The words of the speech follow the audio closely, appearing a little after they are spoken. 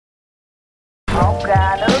Hột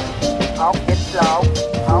gà nướng, hột vịt lộn,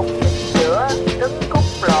 hột vịt sữa, trứng cút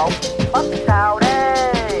lộn, bắp xào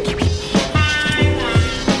đây.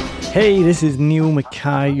 Hey, this is Neil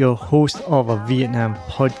Mackay, your host of a Vietnam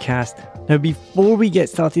podcast. Now, before we get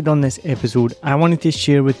started on this episode, I wanted to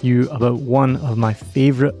share with you about one of my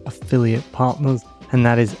favourite affiliate partners, and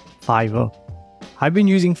that is Fiverr. I've been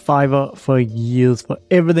using Fiverr for years for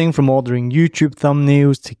everything from ordering YouTube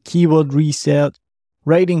thumbnails to keyword research,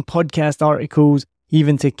 writing podcast articles,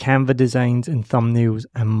 even to Canva designs and thumbnails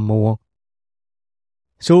and more.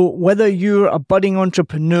 So whether you're a budding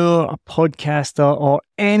entrepreneur, a podcaster, or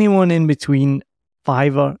anyone in between,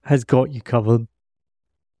 Fiverr has got you covered.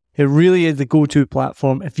 It really is the go-to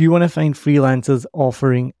platform if you want to find freelancers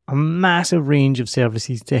offering a massive range of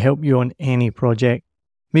services to help you on any project.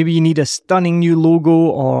 Maybe you need a stunning new logo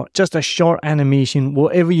or just a short animation,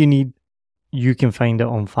 whatever you need, you can find it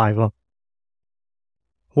on Fiverr.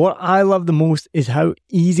 What I love the most is how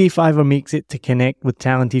easy Fiverr makes it to connect with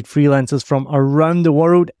talented freelancers from around the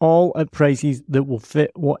world, all at prices that will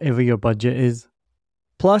fit whatever your budget is.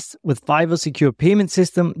 Plus, with Fiverr's secure payment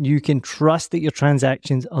system, you can trust that your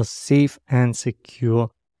transactions are safe and secure.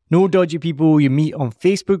 No dodgy people you meet on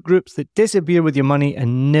Facebook groups that disappear with your money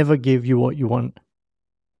and never give you what you want.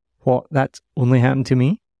 What, that's only happened to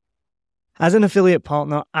me? As an affiliate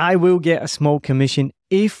partner, I will get a small commission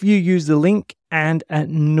if you use the link and at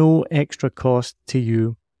no extra cost to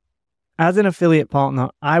you. As an affiliate partner,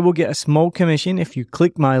 I will get a small commission if you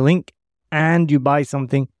click my link and you buy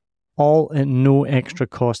something, all at no extra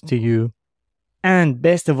cost to you. And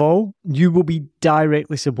best of all, you will be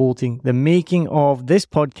directly supporting the making of this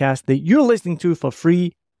podcast that you're listening to for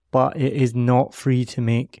free, but it is not free to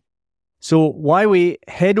make. So why wait?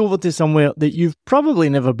 Head over to somewhere that you've probably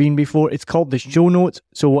never been before. It's called the show notes.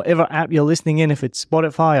 So whatever app you're listening in, if it's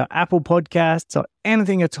Spotify or Apple Podcasts or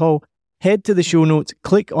anything at all, head to the show notes,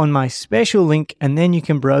 click on my special link, and then you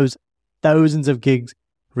can browse thousands of gigs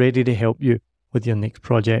ready to help you with your next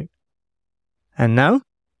project. And now,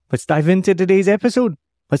 let's dive into today's episode.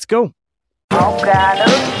 Let's go. Hột gà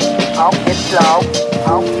nướng, hột vịt lộn,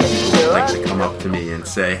 hột vịt sữa. Like to come up to me and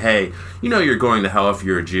say, hey, you know you're going to hell if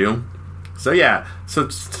you're a Jew. So yeah, so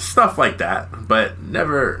stuff like that, but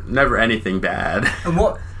never anything bad. And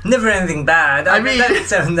what? Never anything bad. I mean,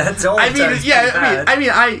 that's all.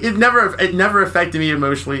 It never affected me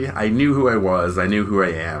emotionally. I knew who I was. I knew who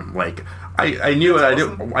I am. Like I knew that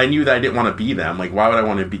I knew that I didn't want to be them. Like why would I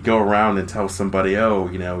want to go around and tell somebody, oh,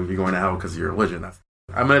 you know, you're going to hell because of your religion?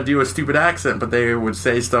 I'm gonna do a stupid accent, but they would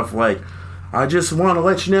say stuff like, I just want to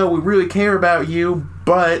let you know we really care about you,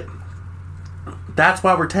 but that's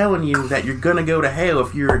why we're telling you that you're going to go to hell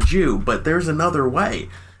if you're a Jew, but there's another way.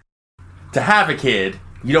 To have a kid,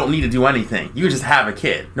 you don't need to do anything. You just have a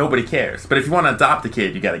kid. Nobody cares. But if you want to adopt a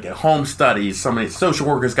kid, you got to get home studies. Somebody, social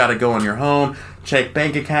workers got to go in your home, check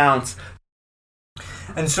bank accounts.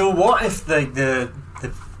 And so what if the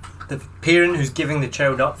parent who's giving the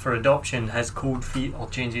child up for adoption has cold feet or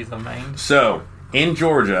changes their mind? So, in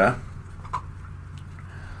Georgia,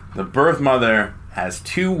 the birth mother has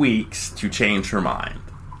 2 weeks to change her mind.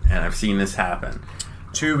 And I've seen this happen.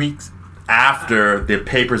 2 weeks. After the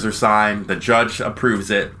papers are signed, the judge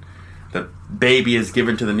approves it, the baby is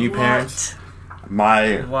given to the new parents.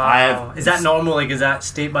 Wow. Is that normal? Like, is that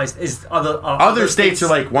state by state? Other states are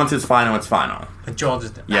like, once it's final, it's final. But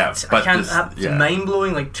Georgia's... Yeah, but it's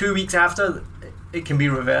mind-blowing. Like, 2 weeks after, it can be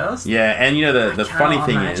reversed. Yeah, and you know, the funny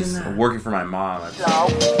thing is, that. Working for my mom...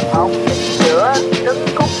 Hột vịt sữa, trứng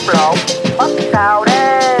cút lộn, bắp xào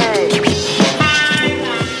đây.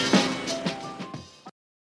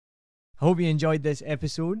 I hope you enjoyed this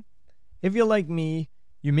episode. If you're like me,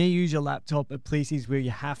 you may use your laptop at places where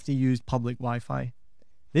you have to use public Wi-Fi.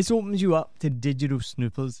 This opens you up to digital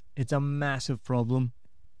snoopers. It's a massive problem.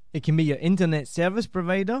 It can be your internet service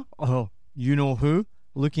provider, or you know who,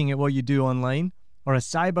 looking at what you do online, or a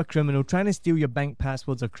cyber criminal trying to steal your bank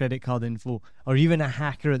passwords or credit card info, or even a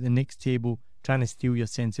hacker at the next table trying to steal your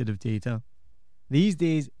sensitive data. These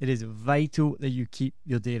days, it is vital that you keep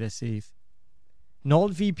your data safe.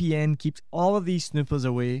 NordVPN keeps all of these snoopers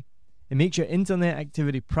away. It makes your internet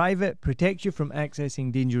activity private, protects you from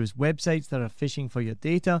accessing dangerous websites that are phishing for your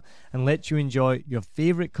data, and lets you enjoy your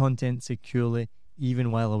favorite content securely,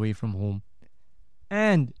 even while away from home.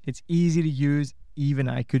 And it's easy to use, even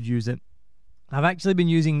I could use it. I've actually been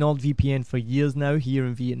using NordVPN for years now here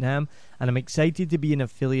in Vietnam, and I'm excited to be an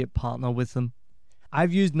affiliate partner with them.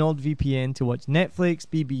 I've used NordVPN to watch Netflix,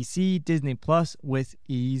 BBC, Disney Plus with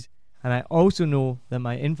ease, and I also know that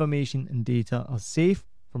my information and data are safe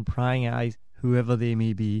from prying eyes, whoever they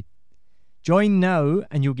may be. Join now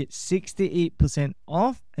and you'll get 68%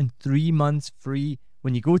 off and 3 months free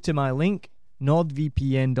when you go to my link,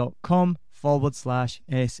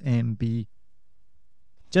 nordvpn.com/SMB.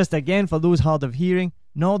 Just again, for those hard of hearing,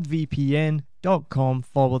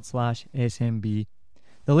 nordvpn.com/SMB.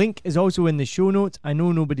 The link is also in the show notes. I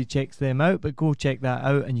know nobody checks them out, but go check that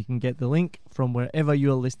out and you can get the link from wherever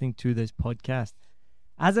you're listening to this podcast.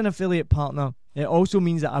 As an affiliate partner, it also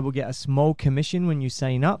means that I will get a small commission when you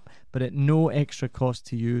sign up, but at no extra cost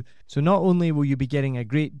to you. So not only will you be getting a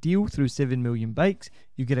great deal through 7 Million Bikes,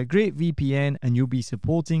 you get a great VPN and you'll be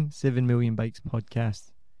supporting 7 Million Bikes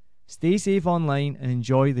podcast. Stay safe online and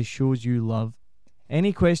enjoy the shows you love.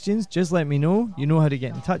 Any questions, just let me know. You know how to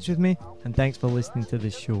get in touch with me. And thanks for listening to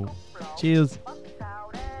this show. Cheers.